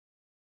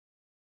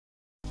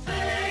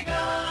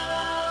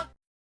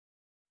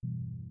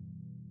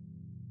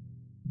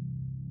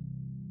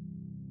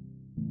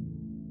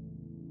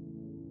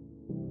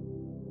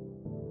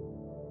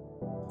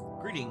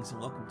Greetings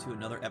and welcome to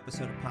another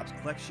episode of Pop's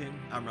Collection.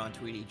 I'm Ron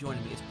Tweedy,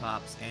 joining me is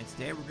Pops, and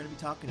today we're going to be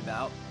talking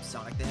about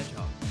Sonic the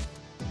Hedgehog.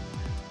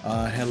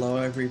 Hello,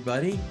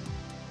 everybody.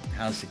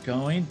 How's it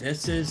going?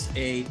 This is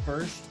a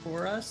first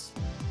for us,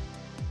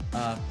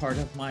 part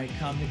of my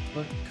comic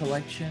book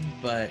collection,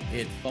 but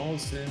it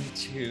falls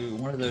into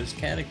one of those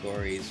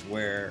categories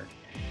where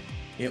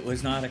it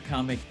was not a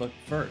comic book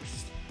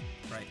first.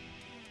 Right.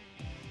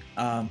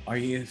 Are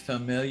you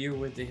familiar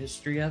with the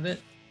history of it?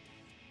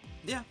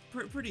 Yeah,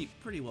 pretty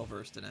well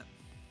versed in it.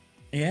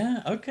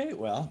 Yeah. Okay.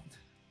 Well,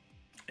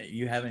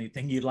 you have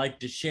anything you'd like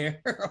to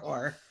share,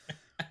 or?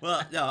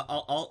 Well, no,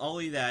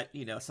 only that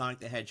Sonic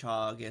the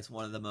Hedgehog is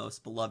one of the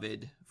most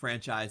beloved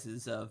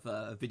franchises of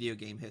video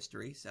game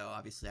history. So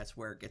obviously that's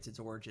where it gets its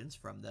origins,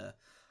 from the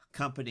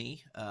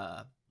company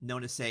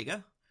known as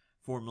Sega,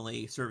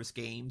 formerly Service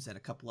Games, and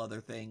a couple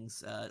other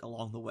things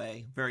along the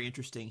way. Very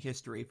interesting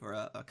history for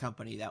a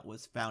company that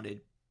was founded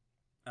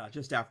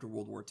just after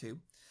World War II.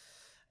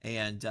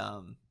 And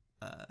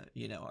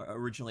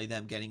originally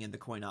them getting in the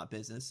coin-op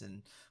business,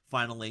 and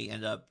finally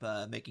end up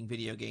making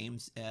video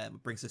games.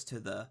 Brings us to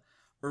the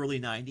early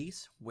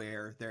 90s,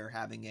 where they're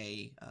having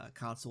a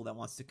console that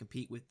wants to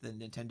compete with the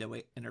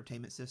Nintendo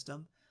Entertainment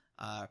System.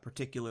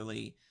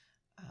 Particularly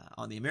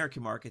on the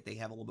American market, they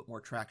have a little bit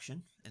more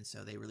traction, and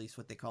so they released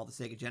what they call the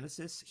Sega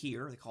Genesis.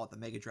 Here they call it the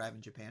Mega Drive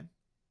in Japan.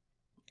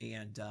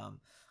 And a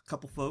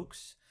couple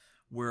folks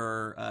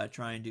were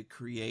trying to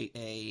create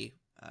a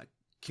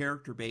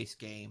character-based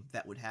game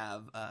that would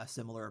have a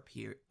similar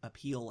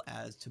appeal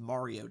as to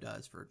Mario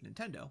does for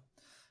Nintendo.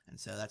 And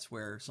so that's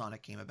where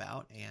Sonic came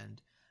about.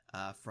 And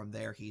from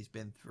there, he's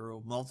been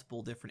through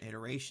multiple different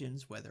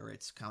iterations, whether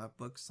it's comic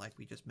books, like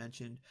we just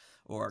mentioned,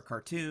 or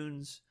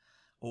cartoons,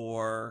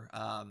 or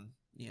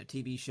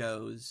TV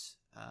shows,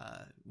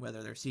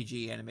 whether they're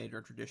CG animated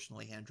or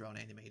traditionally hand-drawn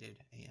animated,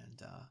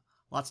 and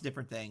lots of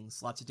different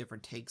things, lots of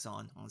different takes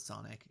on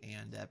Sonic.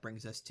 And that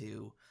brings us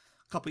to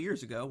couple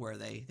years ago, where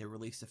they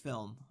released a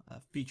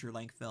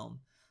feature-length film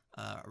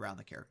around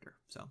the character.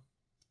 So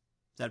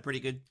is that a pretty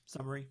good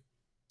summary?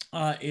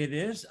 It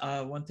is.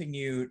 One thing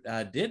you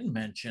didn't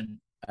mention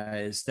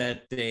is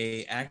that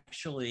they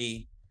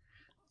actually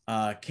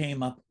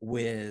came up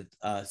with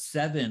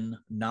 7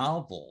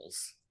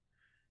 novels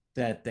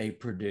that they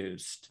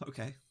produced.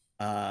 Okay.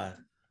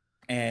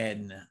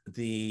 And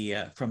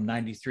from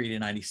 93 to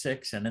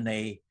 96, and then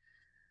they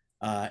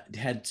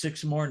had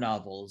 6 more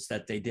novels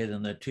that they did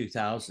in the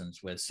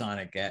 2000s with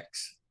Sonic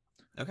X.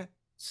 Okay.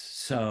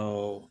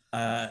 So,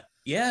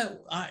 yeah,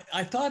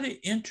 I thought it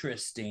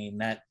interesting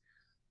that,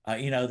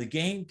 the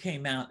game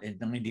came out in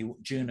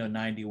June of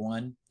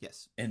 91.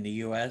 Yes. In the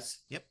US.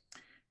 Yep.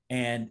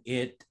 And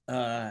in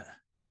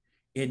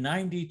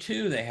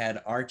 92, they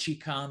had Archie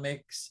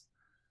Comics.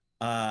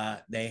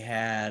 They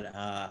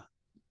had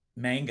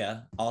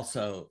manga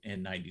also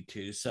in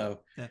 92.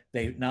 So yeah,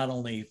 they not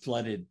only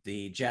flooded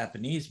the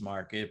Japanese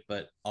market,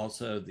 but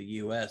also the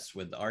US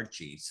with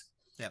Archie's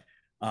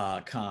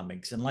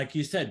comics. And like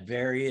you said,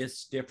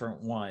 various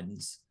different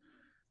ones.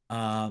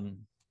 I'm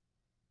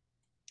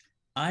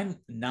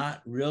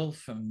not real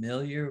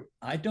familiar.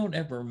 I don't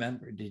ever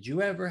remember. Did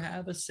you ever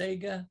have a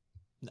Sega?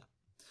 No,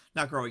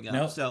 not growing up.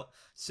 No.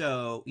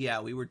 So yeah,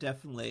 we were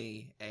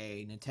definitely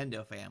a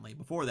Nintendo family.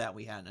 Before that,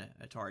 we had an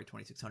Atari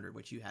 2600,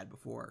 which you had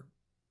before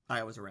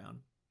I was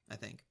around, I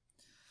think.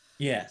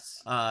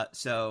 Yes. But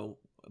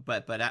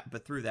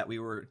through that, we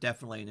were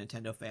definitely a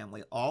Nintendo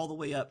family all the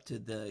way up to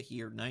the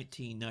year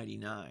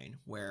 1999,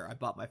 where I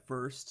bought my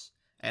first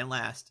and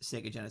last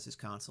Sega Genesis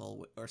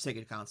console, or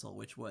Sega console,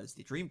 which was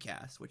the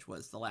Dreamcast, which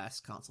was the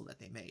last console that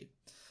they made.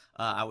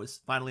 I was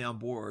finally on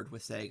board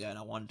with Sega, and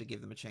I wanted to give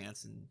them a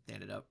chance, and they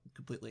ended up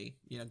completely,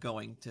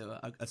 going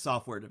to a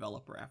software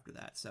developer after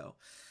that. So,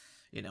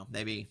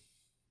 maybe.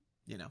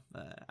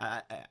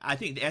 I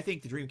think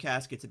the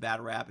Dreamcast gets a bad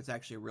rap. It's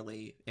actually a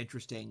really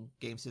interesting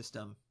game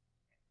system.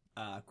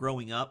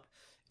 Growing up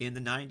in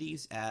the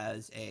 90s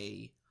as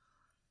a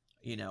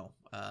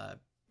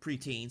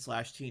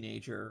preteen /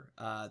 teenager,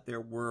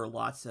 there were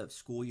lots of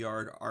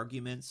schoolyard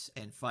arguments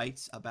and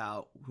fights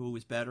about who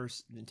was better,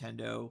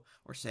 Nintendo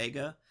or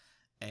Sega.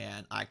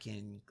 And I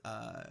can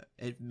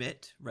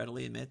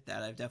readily admit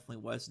that I definitely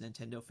was a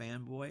Nintendo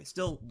fanboy.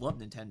 Still love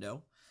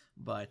Nintendo.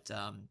 But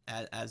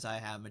as I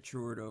have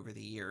matured over the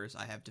years,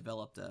 I have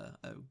developed a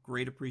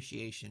great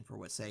appreciation for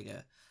what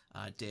Sega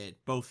did,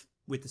 both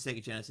with the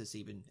Sega Genesis,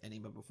 and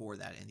even before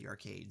that in the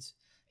arcades,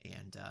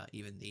 and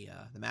even the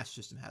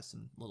Master System has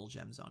some little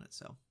gems on it.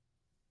 So,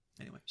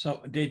 anyway.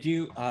 So, did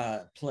you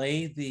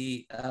play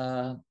the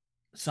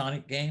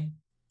Sonic game?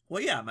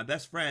 Well, yeah, my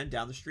best friend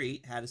down the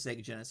street had a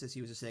Sega Genesis.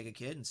 He was a Sega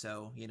kid, and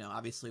so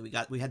obviously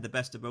we had the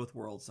best of both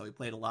worlds. So we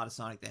played a lot of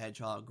Sonic the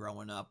Hedgehog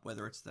growing up,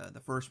 whether it's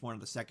the first one or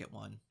the second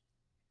one.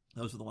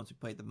 Those are the ones we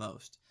played the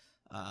most,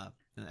 and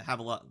I have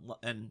a lot.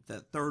 And the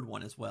third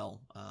one as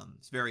well.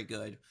 It's very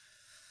good.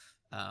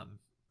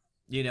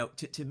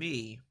 To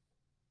me,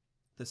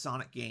 the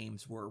Sonic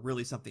games were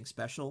really something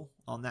special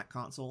on that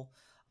console.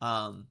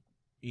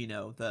 you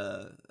know,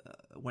 the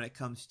when it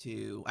comes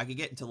to, I could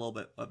get into a little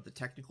bit of the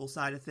technical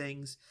side of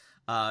things.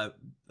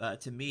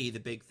 To me, the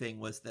big thing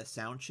was the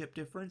sound chip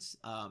difference.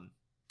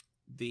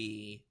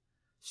 The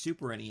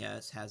Super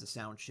NES has a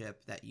sound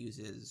chip that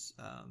uses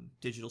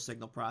digital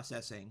signal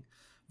processing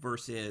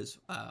versus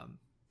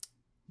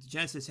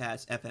Genesis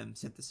has FM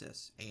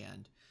synthesis.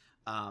 And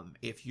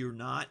if you're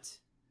not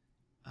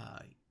uh,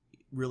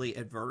 really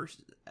adverse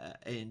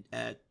in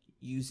at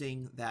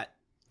using that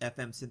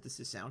FM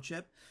synthesis sound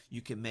chip,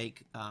 you can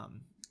make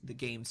the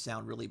game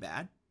sound really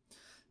bad.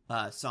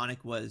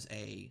 Sonic was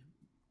a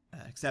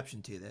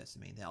exception to this.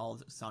 I mean, all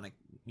the Sonic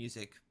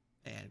music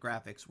and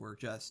graphics were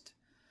just,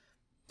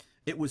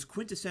 it was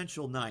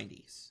quintessential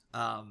 90s.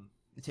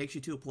 It takes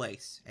you to a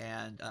place,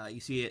 and you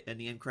see it in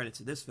the end credits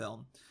of this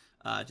film.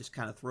 Just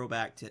kind of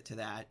throwback to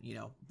that, you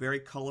know, very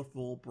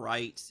colorful,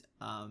 bright,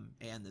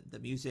 and the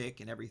music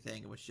and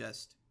everything. It was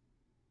just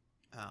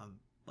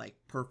like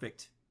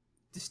perfect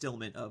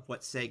distillment of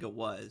what Sega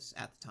was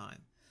at the time.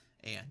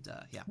 And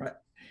yeah. Right.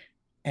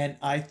 And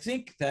I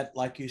think that,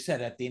 like you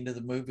said, at the end of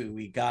the movie,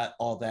 we got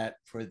all that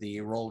for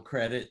the roll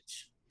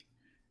credits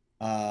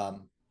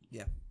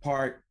Yeah.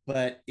 part,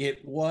 but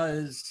it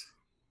was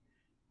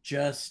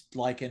just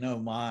like an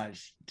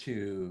homage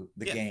to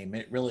the Yeah. game.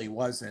 It really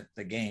wasn't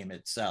the game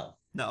itself.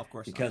 No, of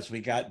course Because not.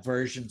 we got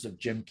versions of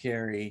Jim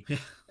Carrey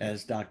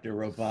as Dr.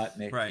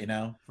 Robotnik, Right. you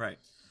know, Right.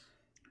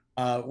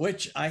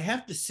 which I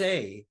have to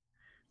say,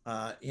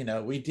 you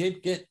know, we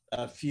did get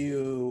a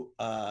few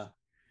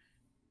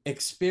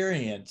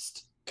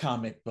experienced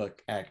comic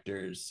book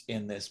actors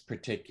in this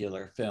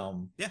particular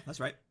film. Yeah, that's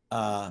right.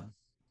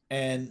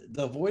 And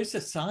the voice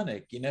of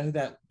Sonic, you know who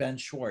that, Ben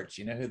Schwartz,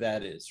 you know who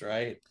that is,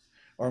 right?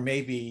 Or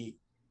maybe,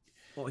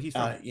 Well, he's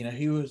from. you know,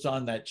 he was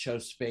on that show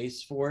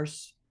Space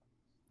Force.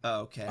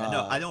 Oh, okay,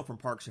 I know him from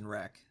Parks and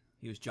Rec.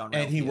 He was John.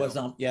 And Ralphio. he was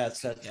on,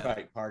 yes, that's Yeah.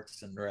 right,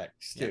 Parks and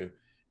Recs too. Yeah.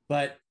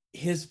 But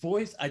his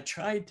voice, I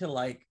tried to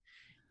like,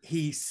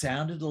 he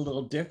sounded a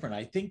little different.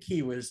 I think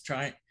he was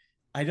trying,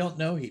 I don't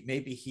know,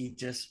 maybe he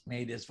just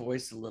made his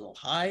voice a little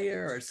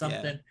higher or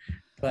something,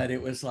 but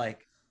it was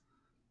like,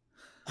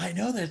 I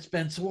know that's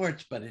Ben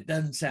Schwartz, but it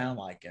doesn't sound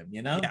like him,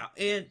 you know? Yeah,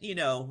 and you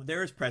know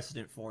there is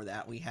precedent for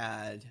that. We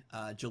had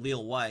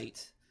Jaleel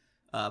White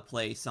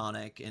play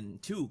Sonic in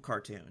 2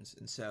 cartoons,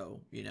 and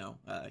so you know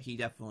he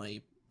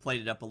definitely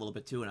played it up a little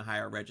bit too in a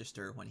higher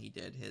register when he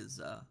did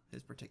his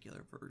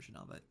particular version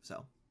of it.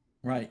 So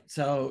right,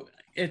 so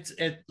it's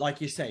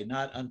like you say,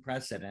 not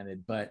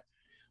unprecedented, but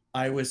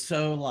I was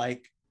so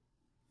like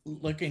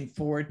looking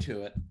forward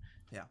to it.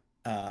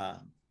 Yeah.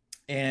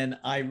 And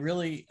I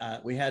really,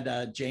 we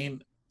had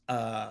James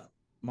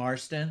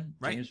Marston,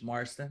 Right. James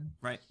Marston,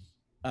 Right.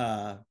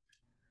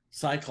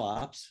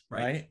 Cyclops,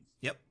 right?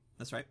 Yep,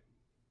 that's right.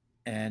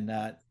 And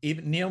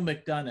even Neil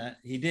McDonough,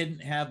 he didn't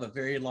have a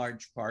very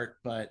large part,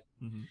 but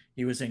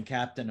he was in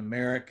Captain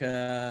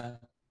America.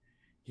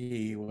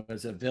 He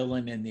was a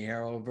villain in the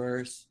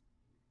Arrowverse.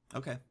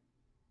 Okay.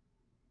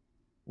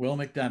 Will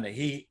McDonough,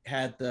 he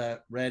had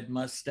the red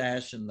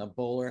mustache and the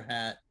bowler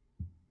hat.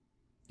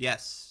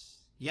 Yes,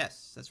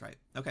 that's right.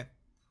 Okay.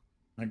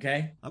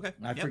 Okay.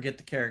 I forget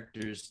the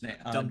character's name.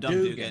 Dum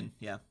Dugan.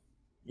 Yeah.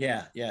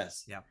 Yeah.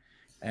 Yes. Yeah.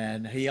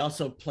 And he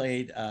also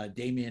played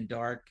Damien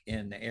Dark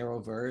in the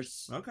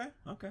Arrowverse.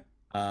 Okay.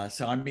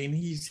 So I mean,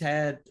 he's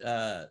had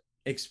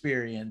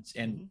experience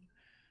in,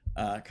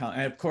 and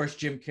of course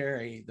Jim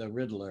Carrey, the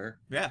Riddler.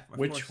 Yeah.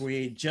 Which course.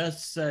 we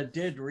just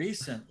did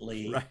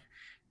recently. Right.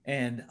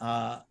 And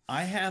I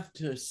have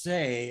to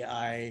say,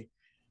 I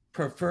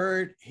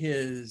preferred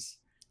his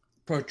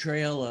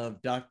portrayal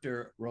of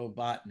Dr.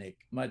 Robotnik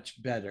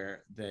much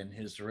better than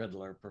his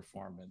Riddler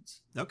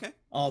performance. Okay.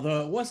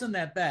 Although it wasn't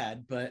that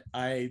bad, but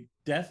I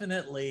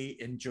definitely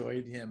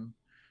enjoyed him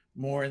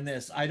more in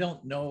this. I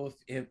don't know if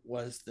it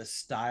was the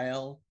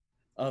style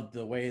of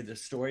the way the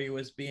story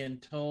was being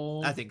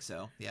told. I think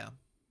so, yeah.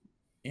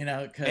 You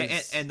know,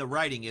 because and the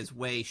writing is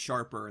way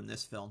sharper in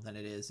this film than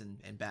it is in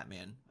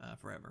Batman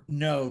Forever.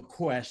 No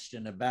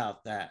question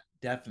about that.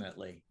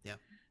 Definitely. Yeah.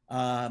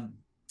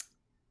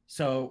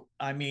 So,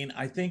 I mean,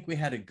 I think we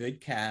had a good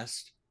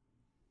cast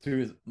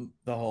through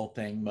the whole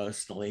thing,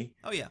 mostly.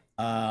 Oh, yeah.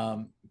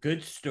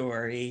 Good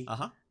story.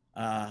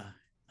 Uh-huh.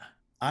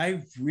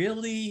 I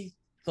really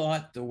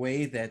thought the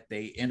way that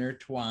they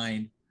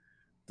intertwined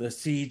the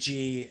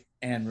CG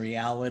and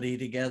reality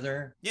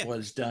together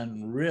was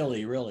done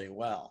really, really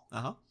well.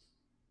 Uh-huh.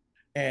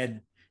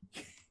 And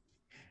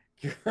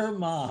your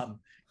mom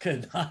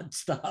could not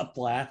stop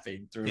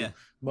laughing through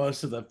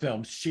most of the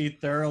film. She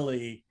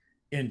thoroughly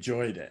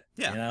enjoyed it.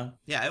 Yeah. You know?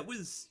 Yeah,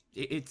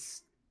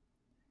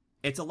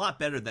 it's a lot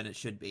better than it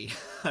should be,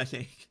 I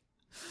think.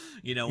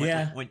 You know,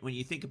 when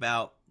you think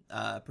about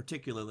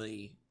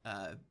particularly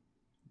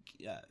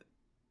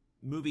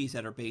movies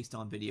that are based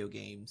on video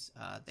games,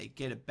 they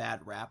get a bad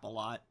rap a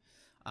lot.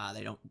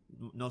 They don't,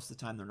 most of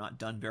the time they're not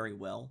done very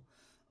well.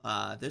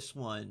 This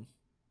one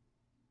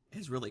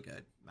is really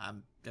good.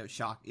 I'm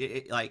shocked.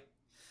 Like,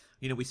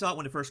 you know, we saw it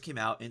when it first came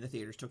out in the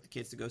theaters, took the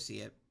kids to go see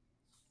it.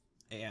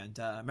 And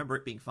I remember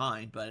it being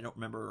fine, but I don't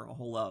remember a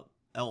whole lot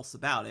else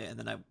about it, and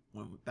then I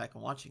went back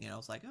and watching it. I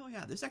was like, oh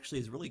yeah, this actually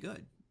is really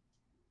good.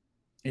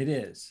 It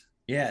is,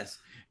 yes.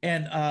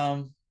 And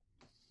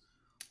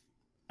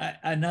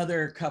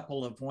another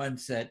couple of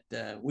ones that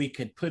we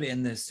could put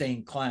in the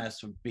same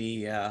class would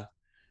be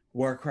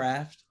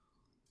Warcraft,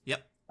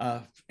 Yep.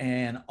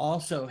 and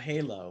also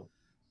Halo.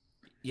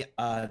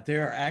 Yep.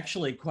 There are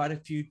actually quite a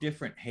few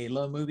different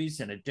Halo movies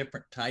and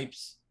different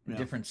types, Yeah.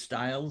 different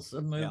styles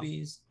of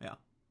movies. Yeah.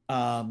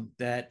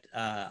 That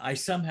I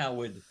somehow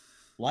would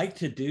like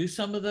to do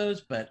some of those,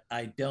 but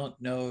I don't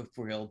know if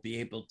we'll be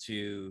able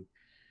to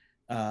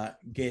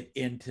get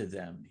into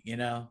them,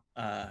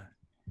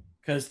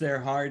 because they're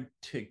hard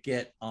to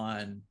get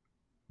on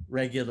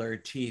regular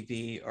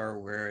TV or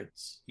where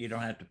you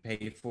don't have to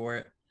pay for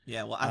it.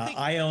 Yeah, well,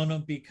 I own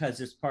them because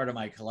it's part of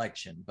my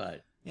collection,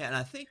 but yeah, and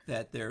I think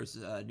that there's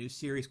a new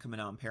series coming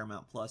out on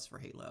Paramount Plus for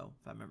Halo,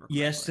 if I remember correctly.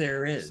 Yes,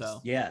 there is. So,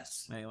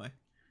 yes. Anyway.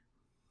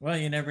 Well,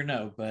 you never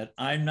know, but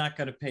I'm not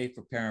going to pay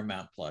for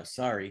Paramount Plus.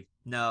 Sorry.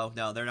 No,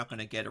 they're not going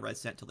to get a red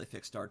cent till they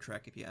fix Star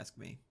Trek, if you ask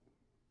me.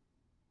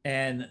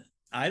 And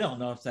I don't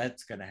know if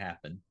that's going to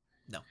happen.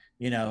 No.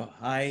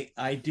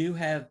 I do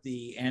have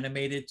the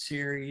animated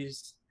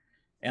series,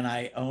 and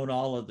I own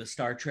all of the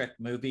Star Trek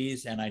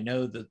movies, and I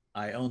know that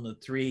I own the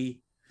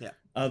 3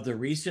 of the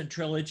recent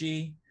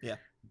trilogy. Yeah.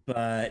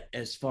 But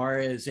as far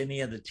as any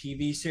of the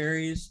TV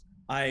series,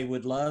 I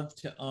would love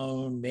to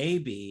own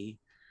maybe.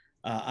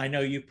 I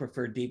know you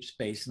prefer Deep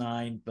Space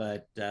Nine,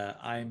 but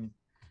I'm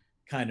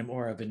kind of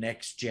more of a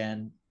next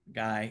gen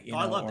guy.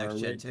 I love next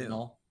gen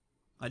too.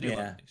 I do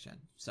love next gen.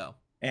 So.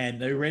 And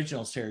the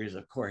original series,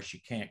 of course, you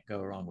can't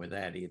go wrong with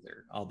that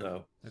either.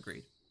 Although,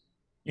 agreed.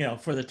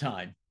 For the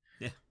time.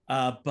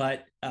 Yeah.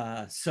 But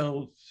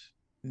so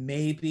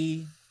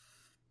maybe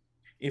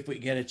if we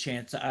get a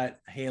chance,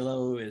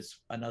 Halo is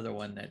another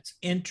one that's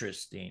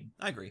interesting.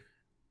 I agree.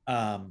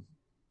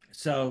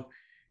 So,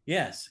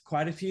 yes,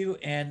 quite a few.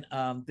 And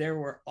there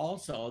were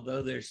also,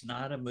 although there's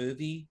not a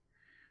movie,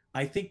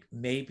 I think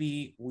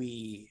maybe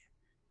we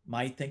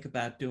might think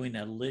about doing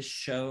a list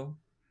show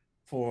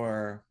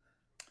for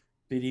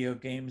video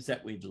games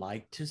that we'd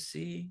like to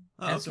see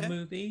as a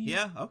movie.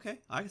 Yeah, okay.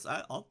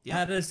 I'll yeah.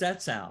 How does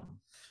that sound?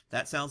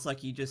 That sounds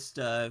like you just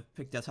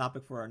picked a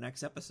topic for our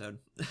next episode.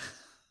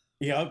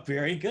 Yeah,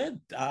 very good.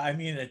 I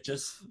mean, it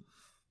just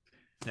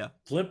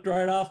flipped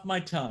right off my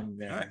tongue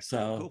there. Right.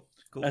 So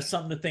cool. That's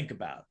something to think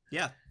about.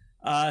 Yeah.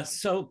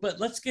 But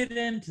let's get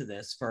into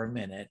this for a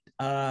minute.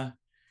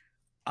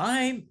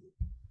 I'm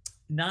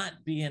not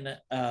being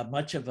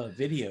much of a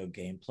video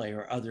game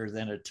player other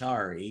than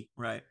Atari.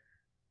 Right.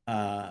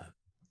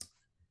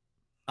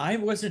 I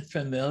wasn't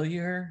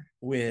familiar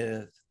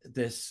with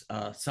this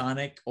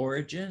Sonic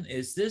origin.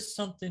 Is this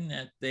something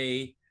that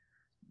they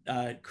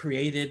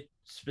created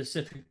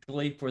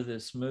specifically for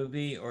this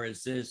movie, or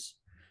is this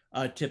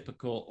a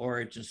typical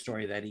origin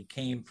story that he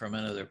came from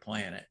another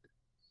planet?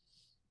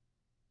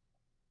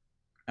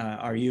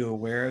 Are you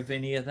aware of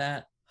any of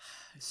that?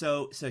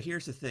 So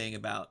here's the thing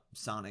about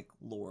Sonic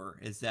lore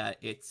is that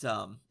it's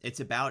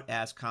about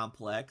as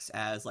complex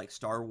as like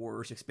Star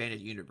Wars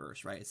Expanded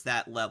Universe, right? It's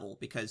that level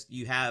because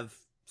you have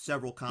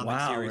several comic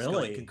series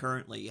going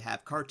concurrently. You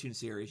have cartoon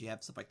series, you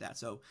have stuff like that.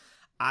 So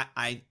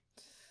I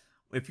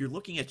if you're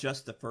looking at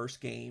just the first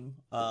game,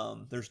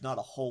 there's not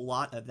a whole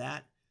lot of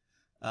that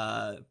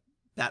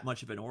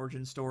much of an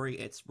origin story.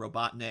 It's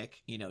Robotnik,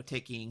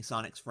 taking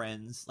Sonic's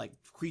friends, like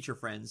creature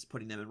friends,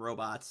 putting them in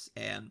robots,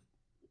 and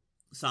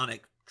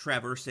Sonic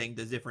traversing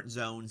the different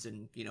zones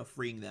and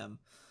freeing them,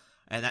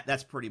 and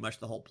that's pretty much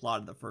the whole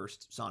plot of the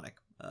first Sonic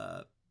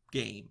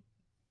game.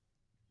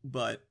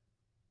 But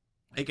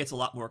it gets a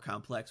lot more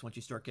complex once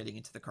you start getting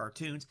into the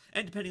cartoons,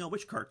 and depending on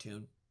which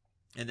cartoon,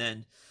 and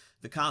then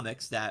the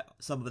comics, that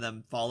some of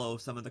them follow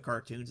some of the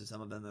cartoons and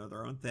some of them are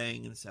their own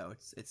thing, and so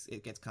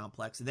it gets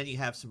complex. And then you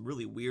have some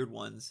really weird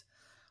ones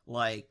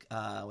like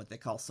what they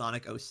call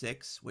Sonic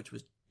 06, which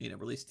was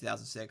released in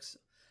 2006.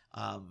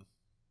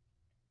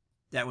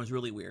 That one's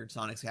really weird.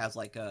 Sonic has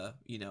like a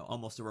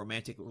almost a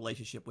romantic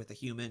relationship with a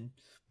human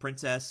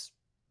princess.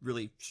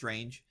 Really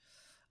strange.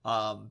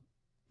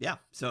 Yeah,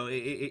 so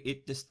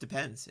it just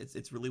depends.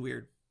 It's really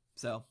weird.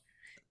 So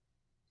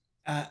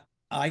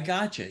I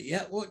gotcha.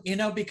 Yeah, well,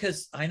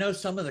 because I know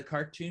some of the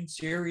cartoon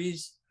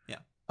series,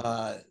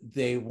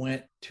 they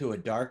went to a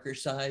darker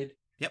side.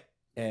 Yep.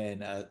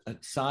 And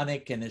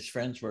Sonic and his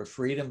friends were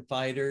freedom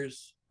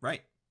fighters.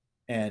 Right.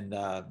 And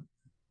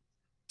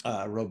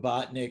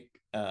Robotnik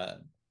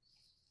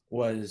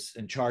was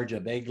in charge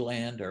of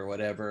Eggland or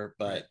whatever.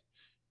 But right.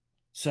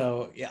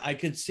 So yeah, I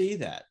could see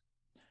that.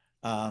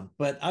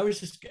 But I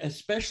was just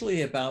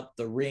especially about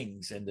the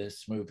rings in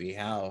this movie,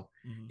 how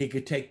he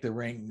could take the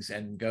rings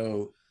and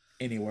go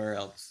anywhere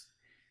else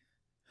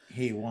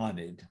he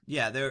wanted.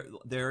 Yeah,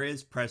 there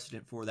is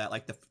precedent for that.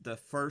 Like the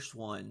first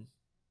one,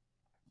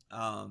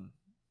 in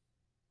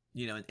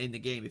the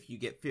game, if you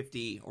get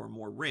 50 or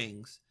more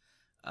rings,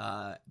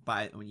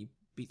 when you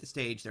beat the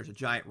stage, there's a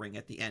giant ring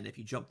at the end. If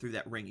you jump through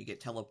that ring, you get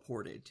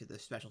teleported to the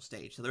special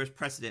stage. So there's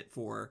precedent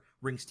for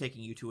rings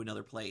taking you to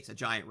another place, a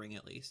giant ring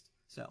at least.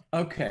 So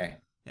okay.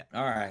 Yeah.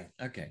 All right.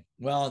 Okay.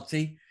 Well,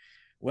 see,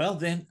 well,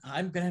 then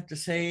I'm going to have to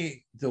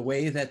say the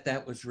way that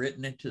that was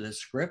written into the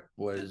script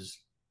Yeah. was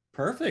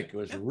perfect. It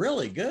was Yeah.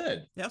 really good.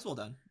 Yeah. That's well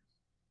done.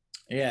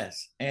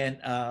 Yes. And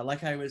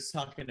like I was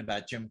talking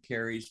about Jim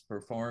Carrey's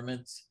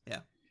performance, Yeah.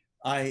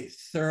 I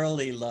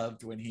thoroughly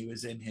loved when he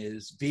was in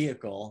his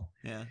vehicle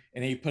Yeah.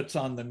 and he puts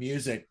on the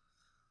music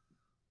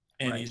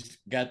and Right. he's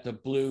got the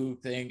blue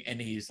thing and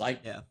he's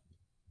like, Yeah.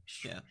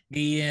 Yeah.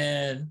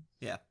 Ian,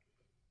 Yeah.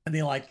 and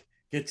he like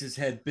gets his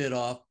head bit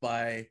off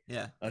by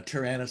Yeah. a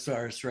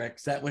Tyrannosaurus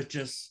Rex. That was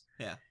just,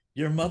 Yeah.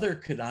 your mother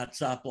could not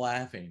stop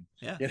laughing.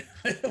 Yeah. You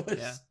know,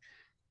 Yeah.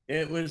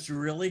 it was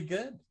really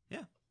good.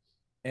 Yeah.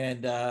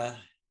 And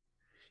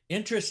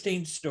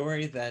interesting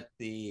story that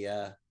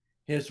the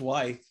his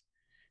wife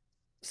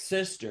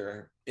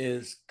sister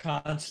is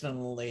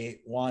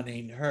constantly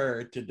wanting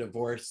her to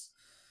divorce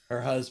her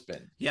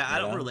husband, Yeah, I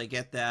you don't know. really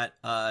get that.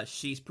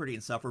 She's pretty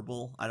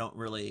insufferable. I don't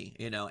really,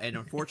 and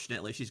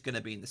unfortunately, she's going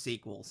to be in the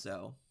sequel,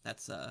 so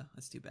that's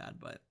too bad.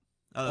 But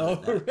other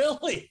than Oh, that,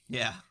 really?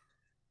 yeah,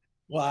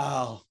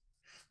 Wow.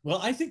 Well,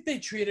 I think they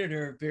treated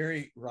her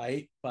very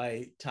right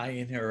by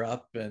tying her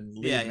up and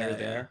yeah, leaving her yeah, yeah,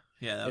 there,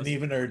 yeah. That and was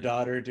even her funny.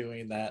 daughter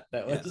doing that.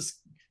 Yeah,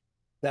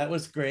 That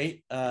was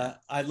great. yeah,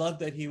 I love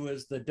that he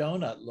was the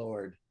donut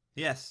lord.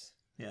 yes,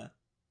 yeah,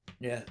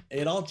 Yeah,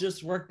 it all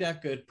just worked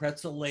out good.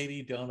 Pretzel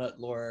lady, donut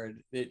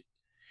lord.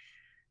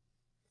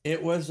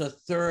 It was a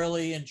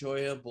thoroughly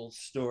enjoyable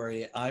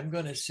story. I'm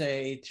going to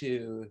say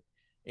to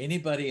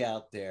anybody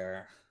out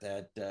there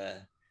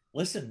that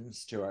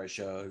listens to our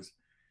shows,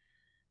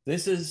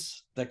 this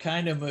is the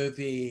kind of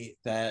movie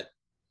that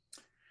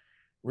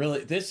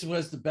really, this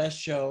was the best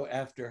show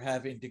after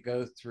having to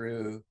go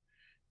through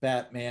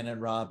Batman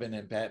and Robin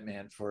and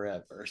Batman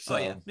Forever. oh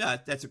yeah, So, yeah.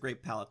 That's a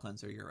great palate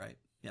cleanser. You're right.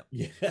 Yep.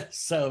 yeah,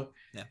 so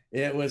Yeah.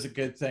 it was a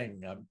good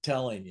thing, I'm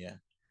telling you.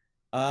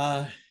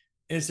 Uh,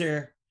 is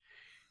there,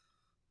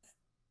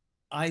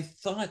 I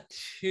thought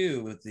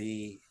too,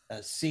 the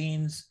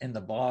scenes in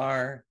the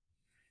bar,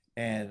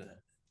 and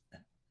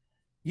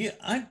you,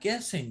 I'm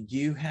guessing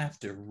you have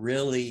to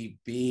really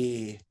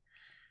be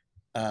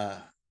uh,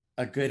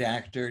 a good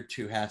actor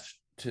to have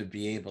to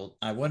be able.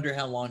 I wonder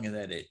how long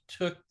that it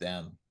took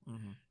them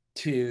Hmm.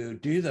 to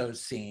do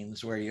those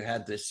scenes where you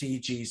had the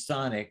CG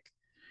Sonic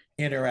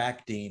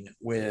interacting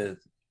with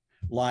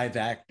live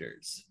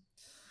actors.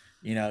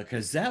 You know,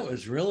 because that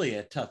was really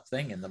a tough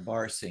thing in the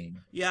bar scene.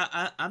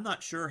 Yeah, I'm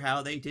not sure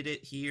how they did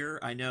it here.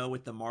 I know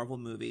with the Marvel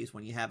movies,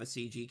 when you have a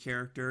CG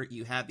character,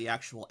 you have the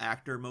actual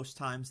actor most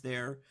times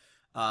there,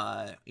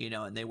 and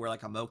they wear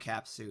like a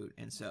mocap suit,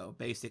 and so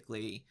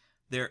basically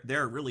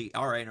they're really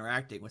are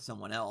interacting with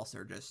someone else,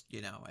 or just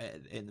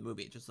in the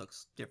movie it just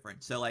looks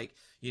different. So like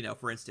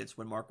for instance,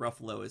 when Mark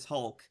Ruffalo is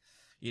Hulk,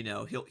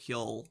 he'll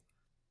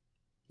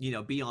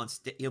he'll be on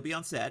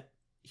set.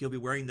 He'll be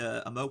wearing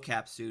a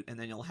mocap suit, and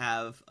then you'll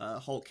have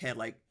Hulk head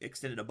like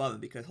extended above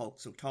him because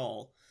Hulk's so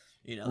tall.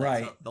 That's how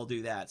Right. they'll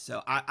do that.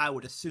 So I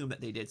would assume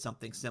that they did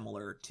something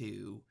similar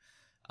to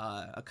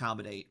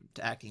accommodate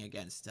to acting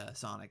against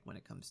Sonic when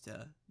it comes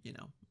to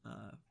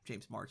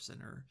James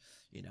Marsden or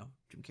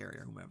Jim Carrey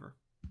or whomever.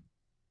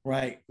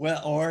 Right.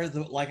 Well, or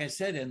like I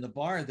said, in the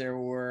bar, there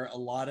were a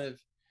lot of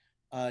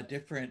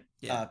different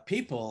Yeah.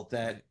 people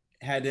that Right.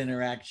 had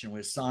interaction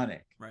with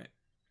Sonic. Right.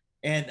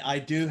 And I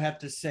do have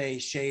to say,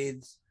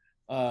 shades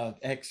of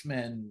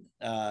X-Men,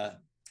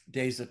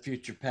 Days of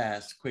Future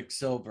Past,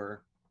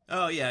 Quicksilver.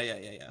 Oh yeah, yeah,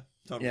 yeah, yeah.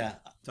 Totally. Yeah,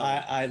 Totally.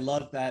 I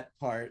love that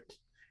part.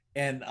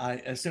 And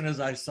as soon as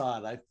I saw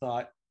it, I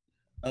thought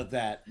of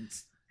that.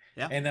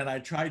 Yeah. And then I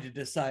tried to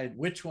decide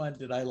which one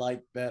did I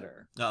like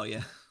better. Oh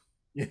yeah.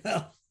 You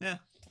know, Yeah.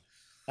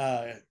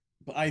 uh,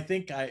 I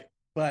think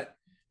but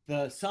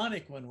the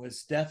Sonic one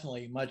was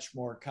definitely much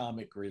more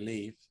comic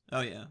relief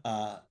Oh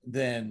yeah.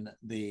 than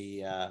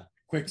the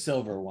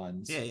Quicksilver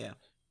ones, Yeah. Yeah.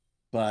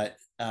 but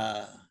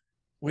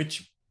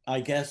which I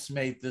guess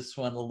made this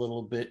one a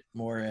little bit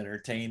more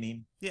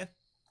entertaining, Yeah.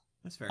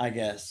 That's fair. I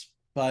guess.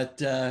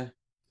 But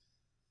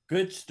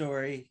good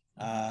story.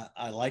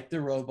 I like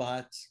the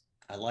robots.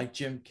 I like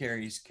Jim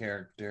Carrey's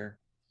character.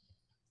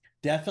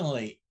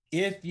 Definitely,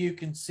 if you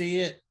can see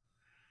it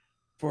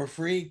for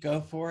free,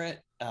 go for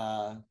it.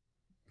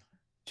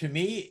 To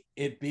me,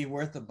 it'd be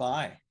worth a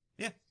buy,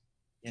 Yeah.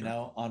 you Sure.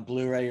 know, on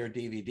Blu-ray or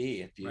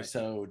DVD if you Right.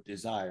 so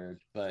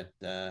desired. But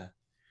Yeah.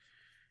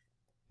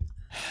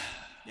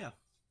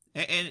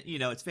 And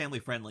it's family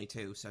friendly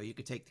too, so you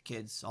could take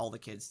all the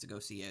kids to go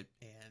see it,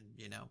 and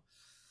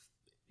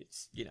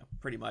it's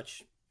pretty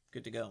much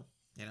good to go.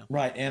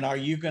 right. And are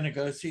you going to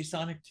go see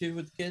Sonic 2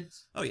 with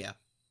kids? Oh yeah,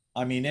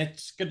 I mean,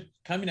 it's good,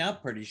 coming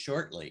out pretty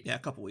shortly. yeah, a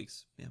couple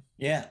weeks. Yeah.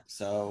 Yeah.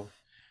 So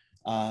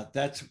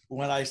that's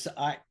when I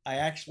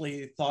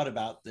actually thought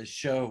about this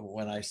show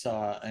when I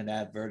saw an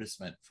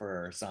advertisement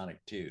for Sonic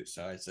 2.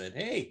 So I said,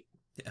 hey,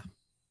 Yeah.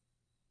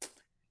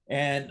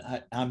 and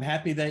I'm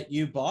happy that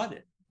you bought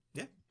it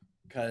Yeah.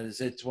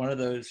 because it's one of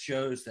those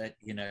shows that,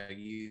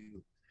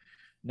 you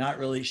not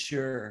really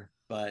sure.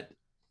 But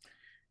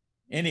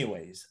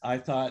anyways, I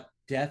thought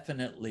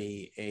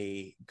definitely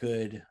a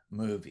good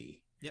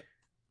movie. Yep.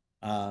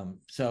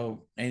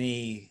 So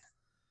any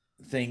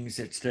things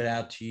that stood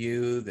out to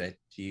you that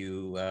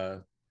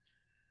you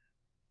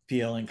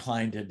feel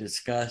inclined to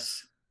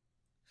discuss?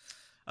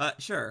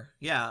 Sure.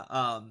 Yeah.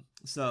 I'm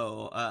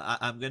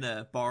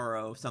gonna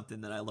borrow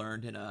something that I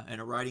learned in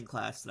a writing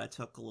class that I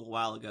took a little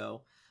while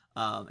ago,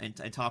 and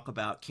talk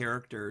about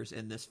characters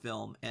in this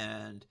film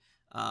and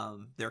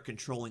their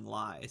controlling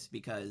lies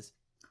because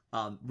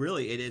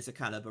really it is a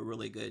kind of a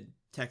really good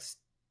text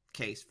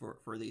case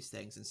for these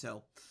things. And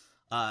so,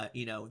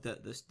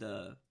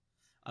 the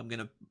I'm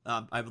gonna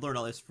I've learned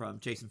all this from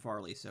Jason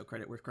Farley, so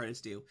credit where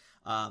credit's due.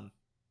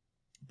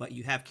 But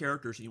you have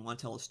characters and you want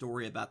to tell a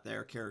story about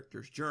their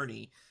character's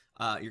journey,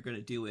 you're going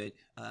to do it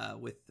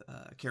with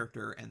a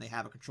character and they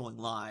have a controlling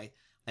lie,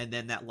 and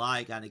then that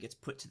lie kind of gets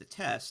put to the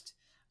test,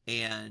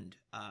 and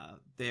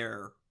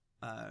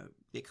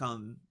they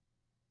come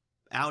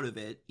out of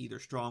it either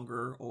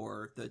stronger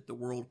or the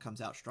world comes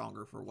out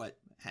stronger for what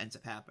ends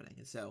up happening.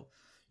 And so,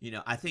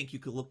 I think you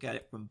could look at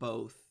it from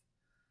both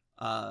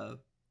uh,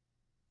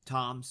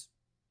 Tom's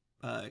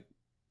uh,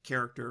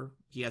 character.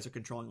 He has a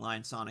controlling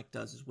line. Sonic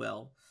does as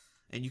well.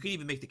 And you can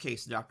even make the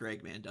case that Dr.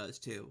 Eggman does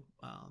too.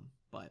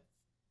 But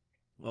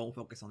we won't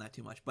focus on that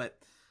too much. But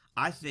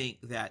I think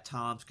that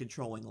Tom's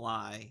controlling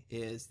lie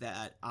is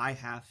that I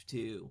have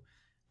to,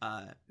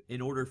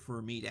 in order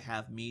for me to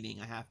have meaning,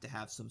 I have to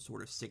have some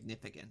sort of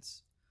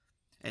significance.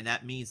 And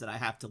that means that I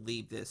have to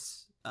leave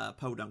this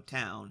podunk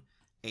town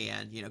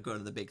and, go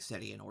to the big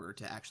city in order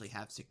to actually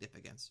have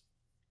significance.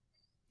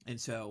 And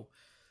so,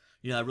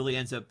 that really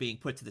ends up being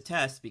put to the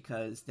test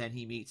because then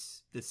he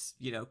meets this,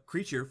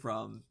 creature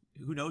from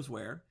who knows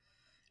where,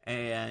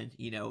 and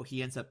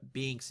he ends up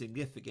being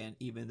significant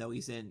even though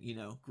he's in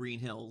Green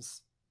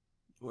Hills,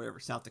 wherever,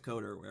 South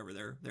Dakota or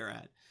wherever they're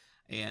at.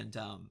 And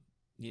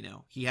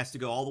he has to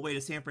go all the way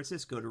to San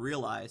Francisco to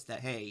realize that,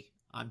 hey,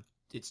 I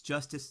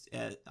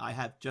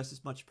have just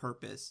as much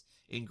purpose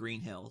in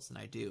Green Hills than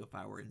I do if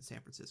I were in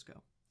San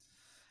Francisco.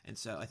 And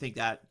so I think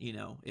that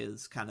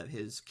is kind of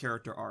his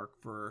character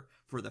arc for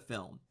the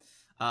film.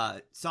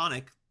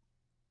 Sonic,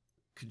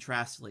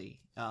 contrastly,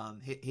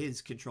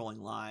 his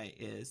controlling lie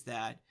is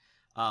that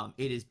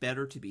it is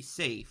better to be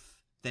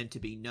safe than to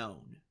be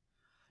known.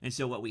 And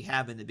so what we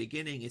have in the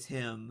beginning is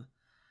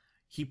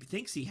he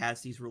thinks he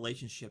has these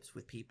relationships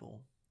with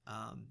people,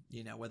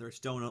 whether it's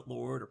Donut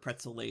Lord or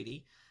Pretzel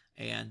Lady,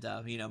 and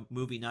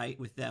movie night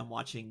with them,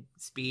 watching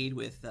Speed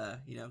with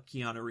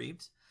Keanu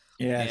Reeves.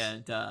 Yes.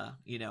 And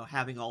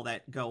having all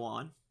that go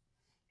on,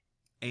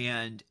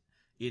 and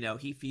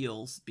he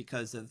feels,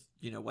 because of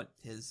what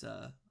his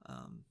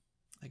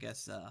I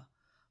guess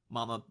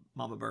Mama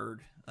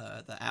Bird,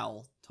 the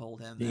owl,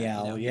 told him The that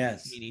owl,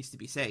 yes. he needs to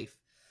be safe.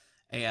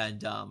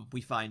 And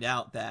we find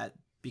out that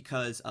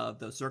because of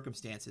those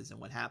circumstances and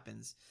what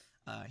happens,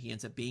 he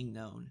ends up being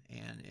known,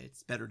 and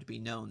it's better to be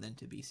known than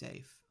to be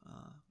safe.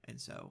 And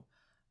so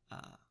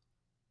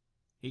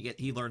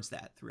he learns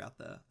that throughout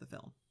the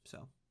film.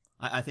 So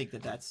I think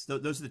those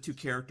are the two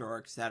character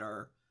arcs that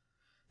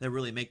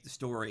really make the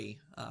story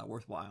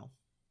worthwhile.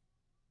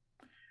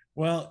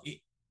 Well,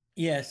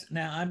 yes.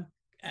 Now I'm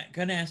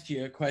going to ask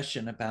you a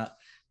question about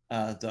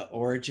the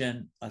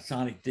origin of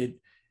Sonic.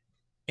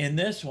 In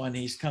this one,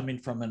 he's coming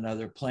from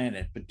another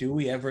planet, but do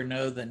we ever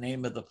know the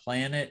name of the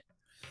planet,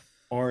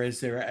 or is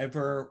there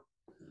ever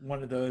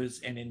one of those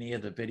in any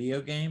of the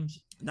video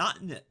games? Not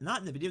in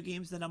the video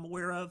games that I'm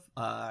aware of.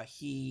 I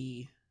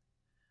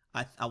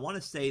want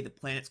to say the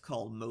planet's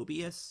called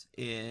Mobius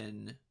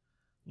in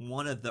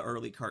one of the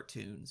early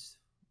cartoons.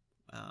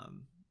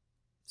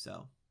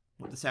 So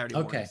with the Saturday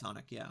morning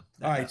Sonic, yeah.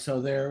 All right,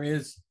 so there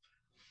is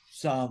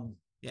some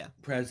yeah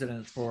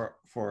presidents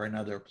for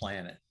another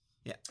planet.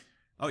 Yeah.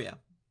 Oh yeah.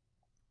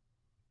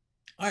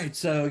 All right,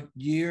 so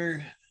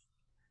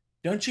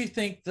don't you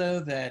think though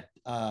that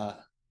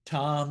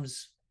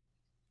Tom's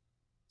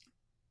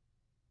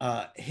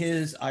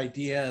his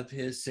idea of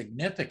his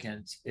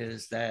significance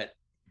is that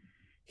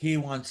he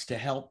wants to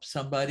help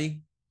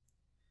somebody,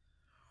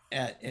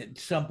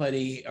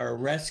 or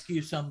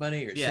rescue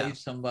somebody, or save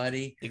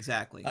somebody.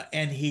 Exactly.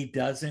 And he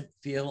doesn't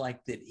feel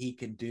like that he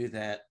can do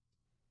that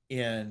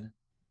in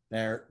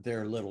their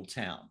little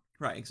town.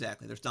 Right,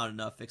 exactly. There's not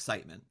enough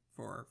excitement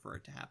for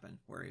it to happen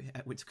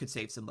which could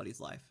save somebody's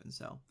life. And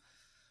so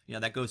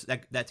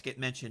that's get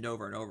mentioned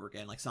over and over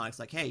again. Like Sonic's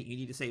like, hey, you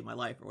need to save my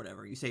life, or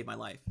whatever. You saved my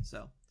life.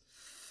 So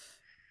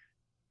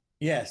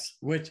yes,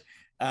 which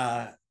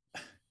I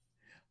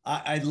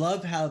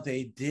love how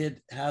they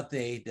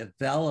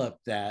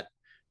developed that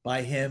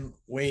by him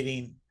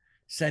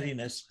setting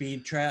a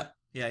speed trap.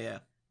 Yeah.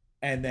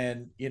 And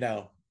then,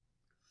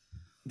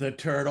 the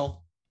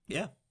turtle.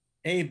 Yeah.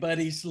 Hey,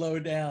 buddy, slow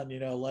down,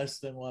 less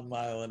than 1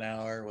 mile an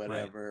hour,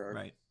 whatever.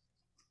 Right.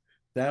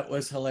 That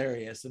was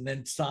hilarious. And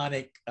then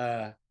Sonic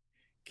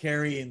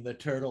carrying the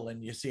turtle,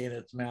 and you see in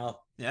its mouth.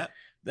 Yeah.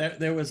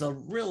 There was a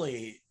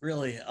really,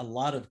 really a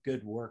lot of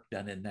good work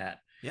done in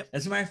that. Yep.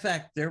 As a matter of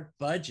fact, their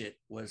budget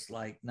was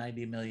like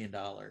 $90 million.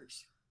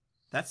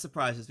 That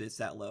surprises me it's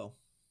that low.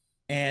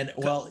 And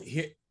well,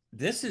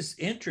 this is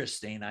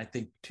interesting. I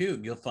think too.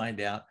 You'll find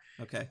out.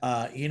 Okay.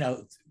 You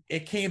know,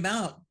 it came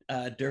out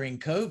during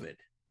COVID,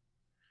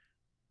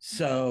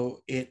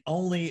 so it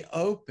only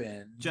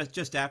opened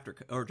just after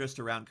or just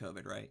around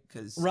COVID, right?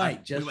 Because right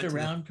we just went to the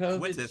around we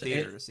went COVID. to the So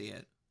theater to see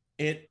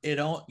it. it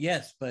all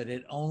yes, but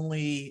it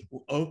only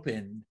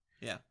opened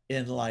Yeah.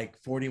 in like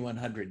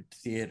 4,100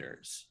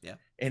 theaters. Yeah.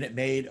 And it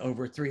made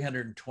over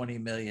 $320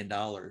 million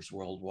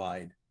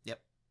worldwide. Yep.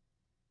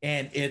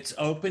 And its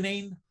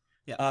opening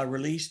Yeah.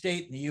 release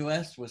date in the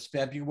US was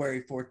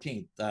February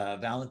 14th,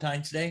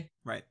 Valentine's Day.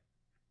 Right.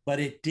 But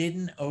it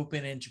didn't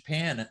open in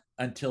Japan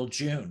until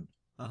June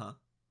Uh-huh.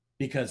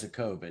 because of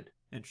COVID.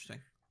 Interesting.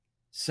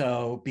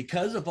 So,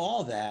 because of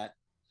all that,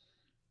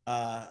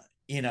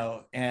 you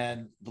know,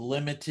 and the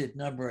limited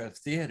number of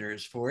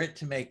theaters, for it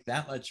to make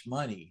that much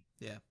money.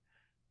 Yeah.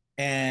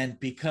 And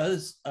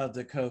because of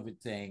the COVID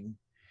thing,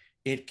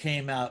 it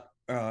came out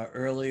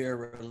earlier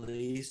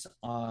release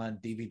on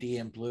DVD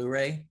and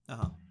Blu-ray,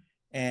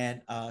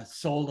 and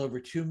sold over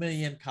 2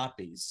 million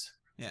copies.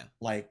 Yeah,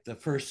 like the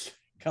first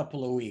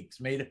couple of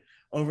weeks, made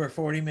over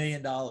 $40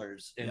 million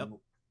in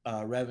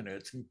revenue.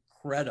 It's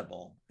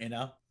incredible, you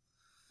know.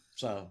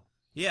 So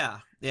yeah,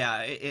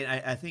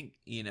 I think,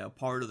 you know,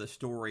 part of the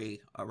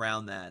story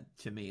around that,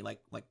 to me, like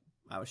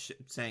I was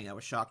saying, I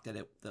was shocked that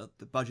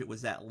the budget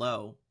was that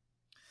low,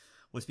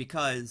 was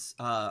because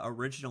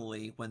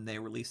originally when they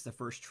released the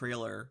first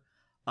trailer,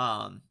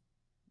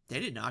 they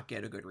did not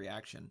get a good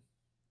reaction.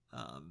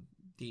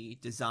 The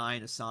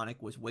design of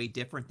Sonic was way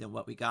different than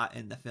what we got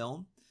in the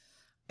film,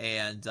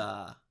 and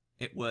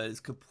it was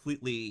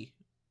completely,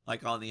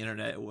 like, on the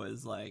internet, it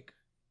was like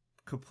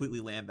completely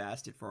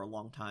lambasted for a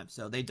long time.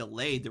 So they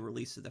delayed the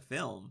release of the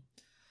film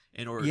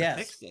in order to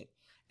fix it.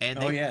 And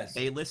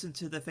they listened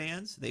to the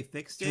fans. They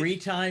fixed it 3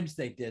 times.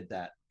 They did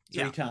that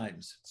 3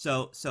 times.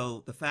 So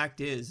the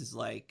fact is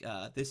like,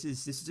 this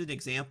is an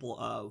example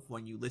of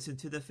when you listen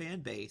to the fan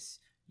base,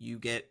 you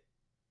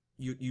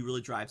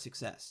really drive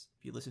success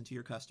if you listen to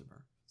your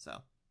customer. So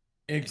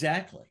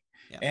exactly.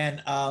 Yeah.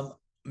 And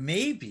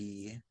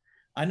maybe,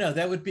 I know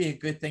that would be a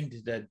good thing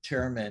to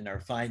determine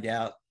or find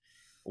out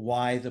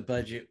why the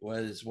budget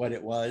was what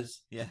it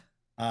was. Yeah.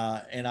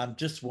 And I'm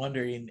just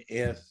wondering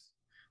if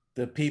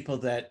the people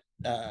that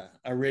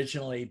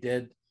originally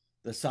did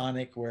the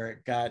Sonic, where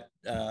it got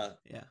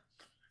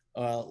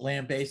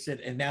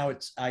lambasted, and now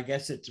I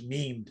guess it's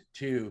memed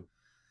too,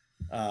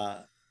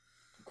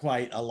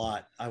 quite a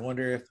lot. I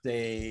wonder if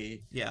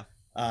they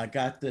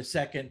got the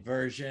second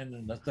version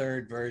and the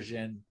third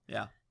version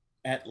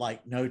at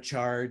like no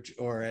charge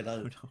or at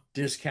a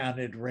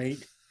discounted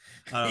rate.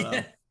 I don't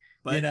know.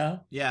 But, you know,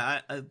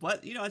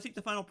 but you know, I think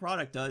the final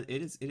product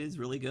it is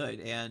really good,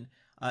 and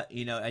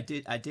you know, I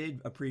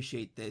did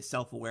appreciate the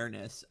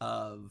self-awareness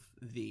of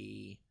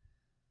the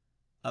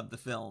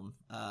film,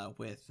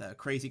 with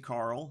Crazy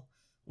Carl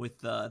with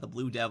the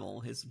Blue Devil,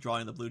 his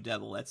drawing of the Blue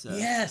Devil. That's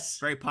a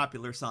very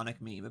popular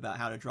Sonic meme about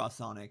how to draw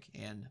Sonic,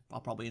 and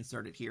I'll probably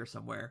insert it here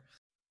somewhere.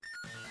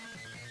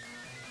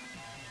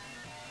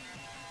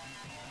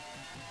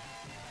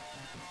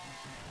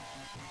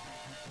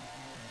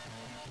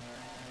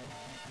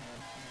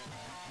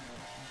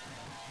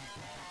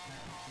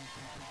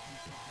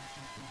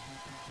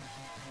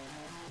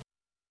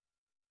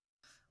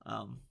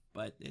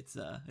 But it's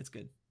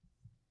good.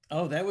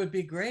 Oh, that would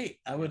be great.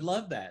 I would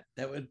love that.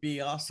 That would be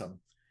awesome.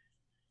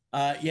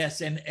 Yes,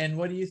 and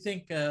what do you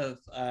think of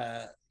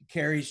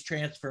Carrie's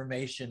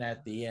transformation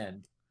at the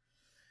end?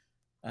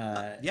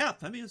 Yeah,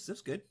 I mean, it's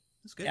good.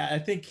 It's good. Yeah, I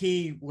think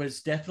he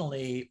was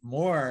definitely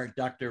more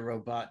Dr.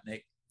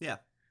 Robotnik. Yeah.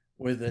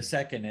 With the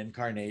second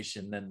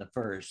incarnation than the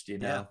first, you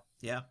know.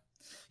 Yeah.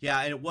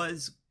 And it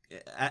was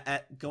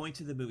at going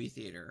to the movie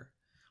theater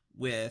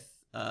with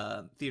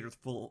theater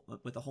full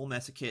with a whole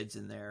mess of kids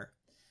in there,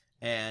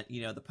 and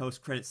you know, the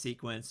post-credit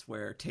sequence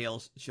where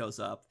Tails shows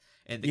up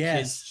and the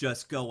kids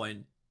just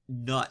going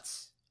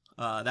nuts.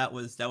 That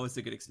was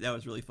a good. That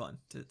was really fun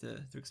to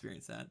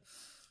experience that.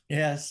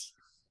 Yes.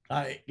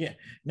 Yeah.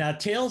 Now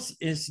Tails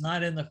is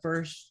not in the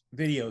first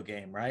video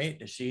game, right?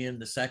 Is she in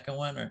the second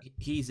one, or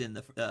he's in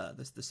the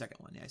second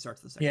one? Yeah, he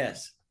starts the second.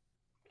 Yes. One.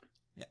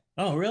 Yeah.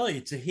 Oh, really?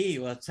 It's a he.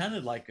 Well, it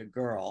sounded like a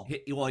girl.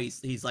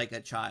 He's like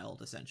a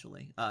child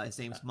essentially. His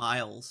name's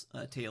Miles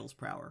Tails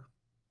Prower.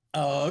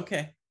 Oh,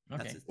 okay.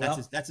 Okay.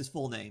 That's his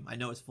full name. I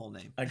know his full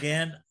name.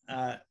 Again,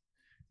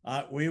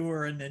 we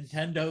were a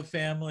Nintendo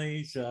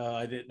family, so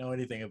I didn't know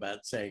anything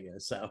about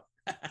Sega. So,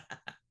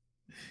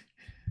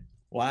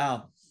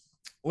 wow.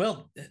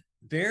 Well,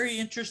 very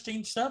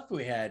interesting stuff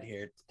we had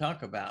here to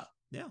talk about.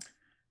 Yeah.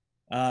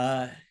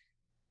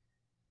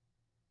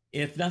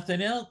 If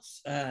nothing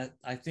else,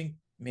 I think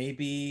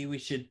maybe we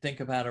should think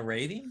about a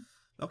rating.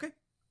 Okay.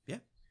 Yeah.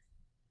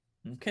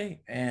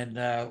 Okay. And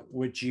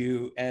would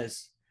you,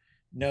 as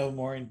know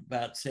more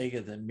about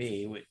Sega than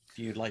me, if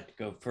you'd like to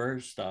go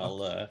first, I'll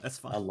that's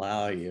fine.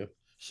 Allow you.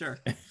 Sure.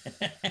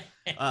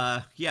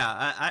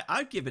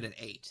 I'd give it an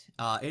 8.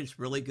 It's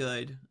really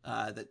good.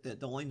 The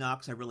only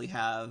knocks I really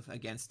have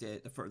against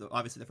it,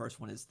 obviously the first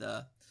one is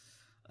the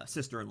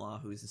sister-in-law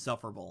who's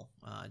insufferable.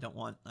 I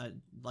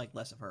like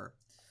less of her.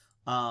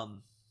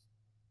 And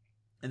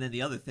then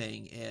the other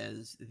thing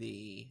is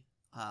the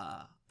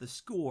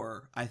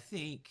score, I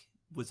think,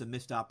 was a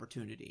missed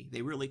opportunity.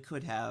 They really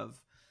could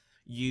have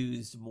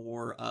used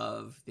more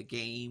of the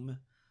game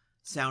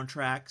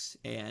soundtracks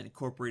and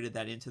incorporated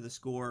that into the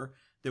score.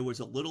 There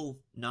was a little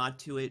nod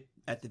to it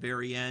at the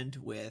very end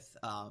with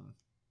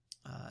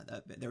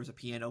there was a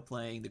piano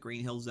playing the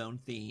Green Hill Zone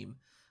theme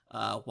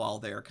while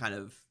they're kind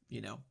of,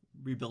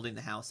 rebuilding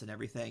the house and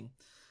everything.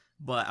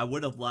 But I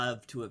would have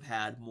loved to have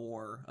had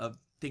more of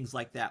things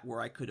like that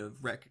where I could have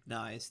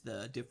recognized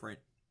the different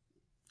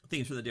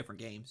themes from the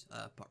different games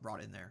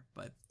brought in there.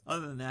 But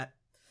other than that,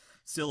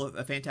 still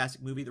a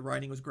fantastic movie. The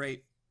writing was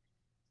great.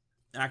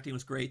 Acting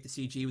was great. The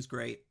CG was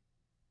great.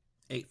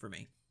 8 for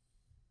me.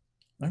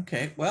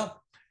 Okay.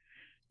 Well,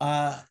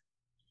 I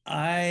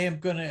am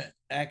going to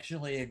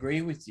actually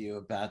agree with you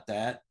about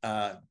that.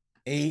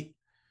 8.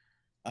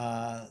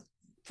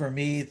 For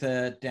me,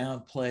 the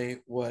downplay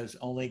was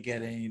only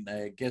getting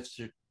a gift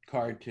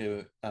card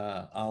to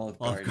Olive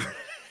Garden.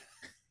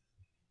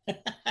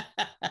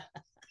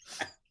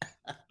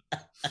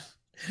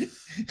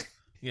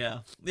 Yeah.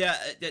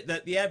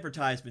 The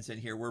advertisements in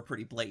here were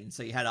pretty blatant.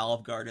 So you had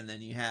Olive Garden,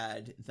 then you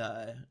had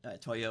the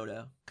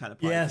Toyota kind of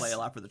play a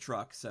lot for the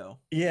truck. So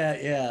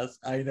yes,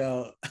 I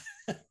know.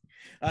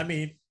 I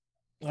mean,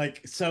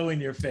 like, so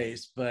in your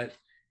face, but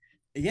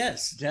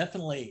yes,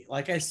 definitely.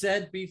 Like I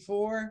said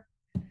before,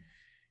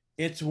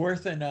 it's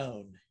worth a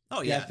known.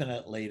 Oh yeah,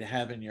 definitely, to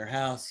have in your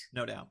house.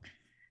 No doubt.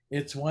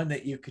 It's one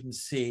that you can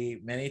see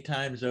many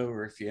times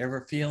over. If you're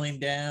ever feeling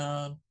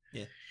down,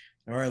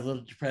 or a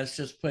little depressed,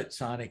 just put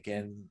Sonic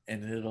in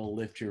and it'll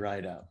lift you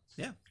right up.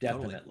 Yeah,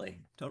 definitely.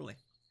 Totally.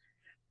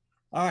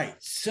 All right,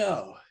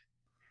 so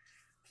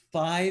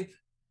 5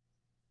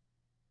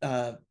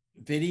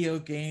 video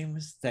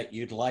games that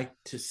you'd like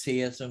to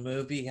see as a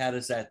movie. How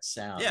does that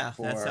sound? Yeah,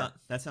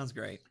 that sounds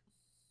great.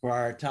 For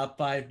our top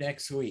 5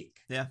 next week.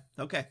 Yeah,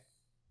 okay.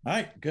 All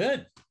right,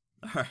 good.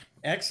 All right.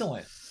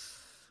 Excellent.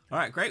 All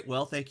right, great.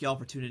 Well, thank you all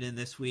for tuning in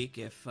this week.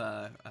 If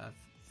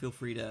feel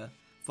free to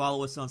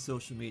follow us on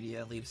social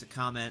media, leave us a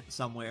comment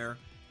somewhere,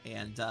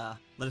 and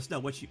let us know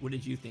what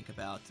did you think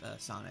about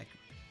Sonic.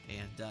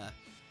 And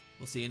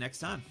we'll see you next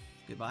time.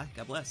 Goodbye.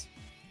 God bless.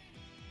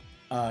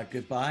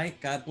 Goodbye.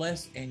 God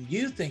bless. And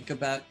you think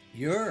about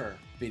your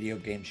video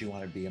games you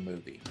want to be a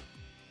movie.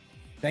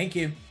 Thank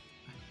you.